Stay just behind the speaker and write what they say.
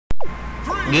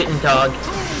Guten Tag.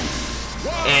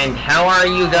 And how are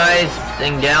you guys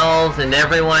and gals and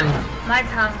everyone? My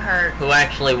tongue hurts. Who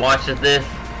actually watches this?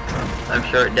 I'm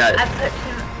sure it does. I put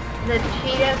the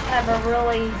Cheetos have a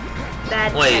really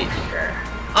bad texture.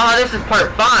 Oh, this is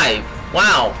part 5.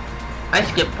 Wow. I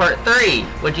skipped part 3.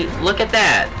 Would you look at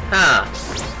that? Huh.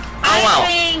 Oh well.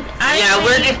 I think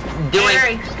we're just doing.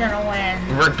 Eric's gonna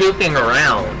win. We're goofing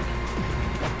around.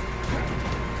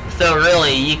 So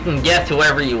really, you can guess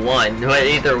whoever you want, but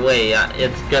either way,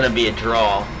 it's gonna be a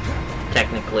draw,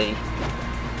 technically.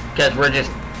 Because we're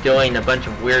just doing a bunch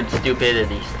of weird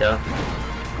stupidity stuff.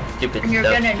 And you're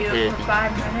gonna do it for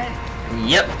 5 minutes?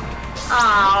 Yep.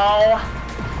 Oh.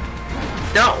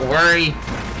 Don't worry.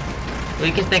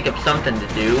 We can think of something to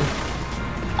do.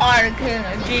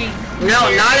 No,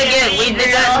 not again. We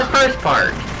did that in the first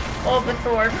part.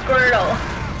 Bulbasaur, Squirtle.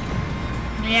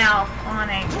 Meow,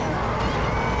 Sonic.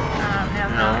 I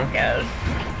don't know how it goes.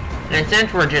 And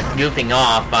since we're just goofing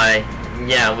off,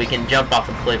 we can jump off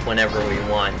a cliff whenever we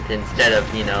want, instead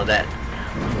of, you know, that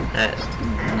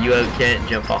you can't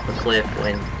jump off a cliff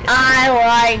when... I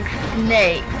like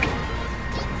Snake.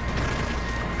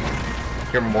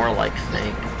 You're more like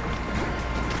Snake.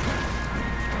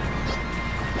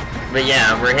 But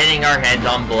yeah, we're hitting our heads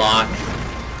on blocks.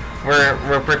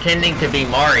 We're pretending to be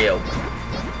Mario.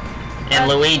 And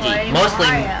Luigi.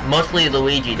 Mostly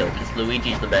Luigi though, because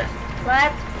Luigi's the best.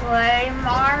 Let's play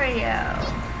Mario.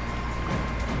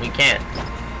 We can't.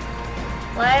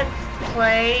 Let's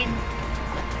play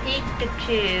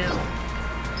Pikachu.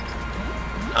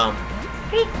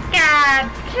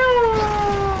 Pikachu!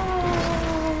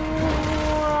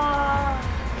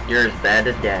 You're as bad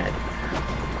as Dad.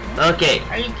 Okay.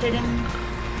 Are you kidding?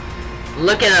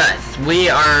 Look at us. We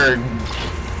are,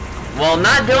 well,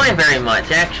 not doing very much,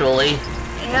 actually.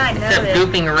 Yeah, I know. Except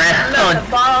goofing around. I'm about to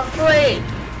fall asleep.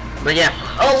 But yeah.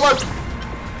 Oh, look!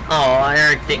 Oh,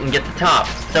 Eric didn't get the top.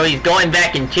 So he's going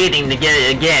back and cheating to get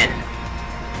it again.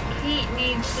 Keet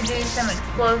needs to do some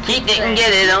explosive Keet didn't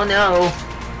get it, oh no.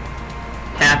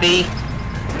 Happy?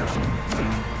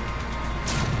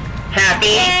 Happy?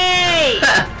 Yay!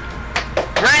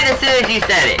 Right as soon as you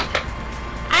said it.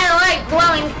 I like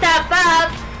blowing stuff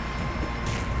up.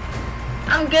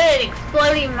 I'm good at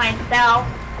exploding myself.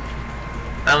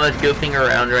 I was goofing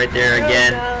around right there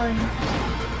again. Oh,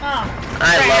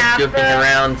 I love goofing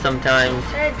around sometimes.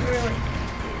 I'd really do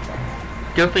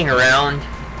that. Goofing around,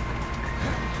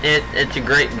 it's a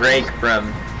great break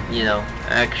from, you know,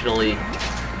 actually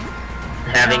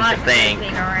having to think.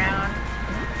 Goofing around.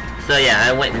 So yeah,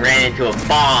 I went and ran into a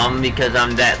bomb because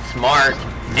I'm that smart.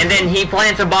 And then he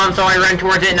plants a bomb, so I run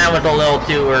towards it, and I was a little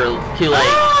too late.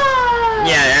 Oh!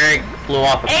 Yeah, Eric flew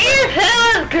off a cliff.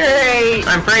 It was great!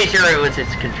 I'm pretty sure it was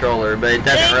his controller, but it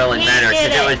doesn't really matter,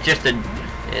 because it was just a...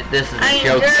 this is a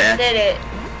joke test. Did it.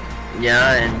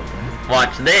 Yeah, and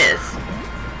watch this.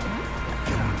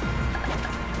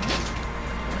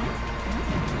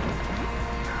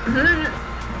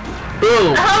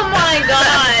 Boom! Oh my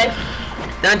gosh!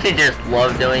 Don't you just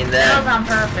love doing That that? was on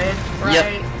purpose, right?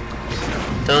 Yep.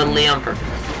 Totally on purpose.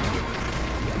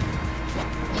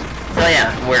 So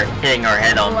yeah, we're hitting our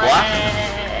head on blocks.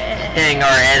 Hitting our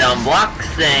head on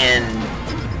blocks and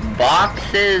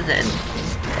boxes and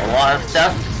a lot of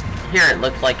stuff. Here it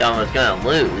looks like I was gonna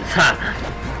lose, huh?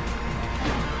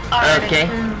 Okay.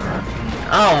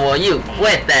 Oh, well you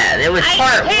quit that. It was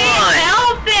part 1. I can't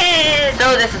help it!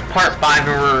 So this is part 5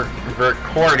 and we're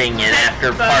recording it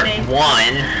after part 1.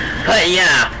 But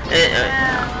yeah,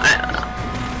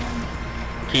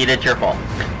 Keet, it's your fault.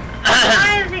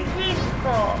 Why is it Keet's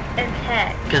fault? It's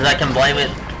heck. Because I can blame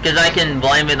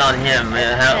it on him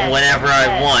whenever I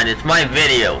want. It's my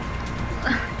video.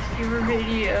 It's your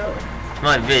video. It's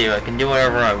my video. I can do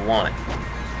whatever I want.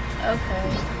 Okay.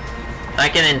 I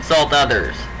can insult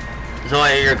others.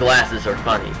 Zoya, your glasses are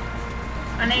funny.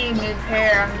 I need new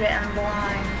pair. I'm getting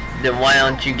blind. Then why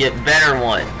don't you get better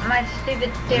ones? My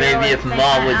stupid steroids. Maybe if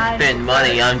Mom would spend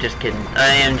money. I'm just kidding.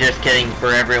 I am just kidding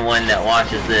for everyone that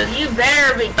watches this. You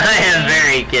better be kidding. I am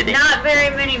very kidding. Not very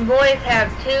many boys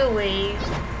have 2 Wii's.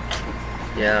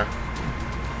 Yeah.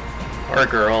 Or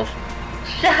girls.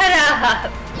 Shut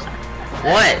up.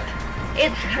 What?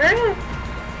 It's true.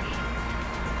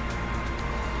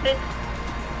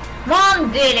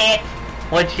 Mom did it.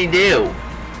 What'd she do?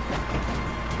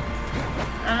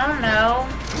 I don't know.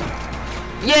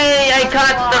 Yay! I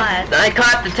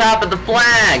caught the top of the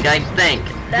flag. I think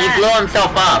he blew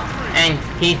himself up, and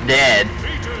he's dead.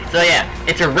 So yeah,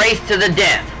 it's a race to the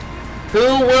death.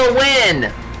 Who will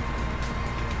win?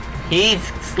 He's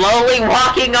slowly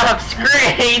walking off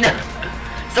screen.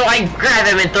 So I grab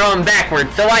him and throw him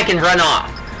backwards so I can run off.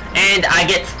 And I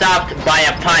get stopped by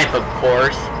a pipe, of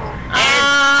course. And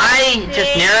I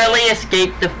just narrowly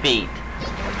escaped defeat.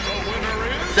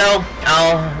 So,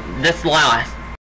 this last.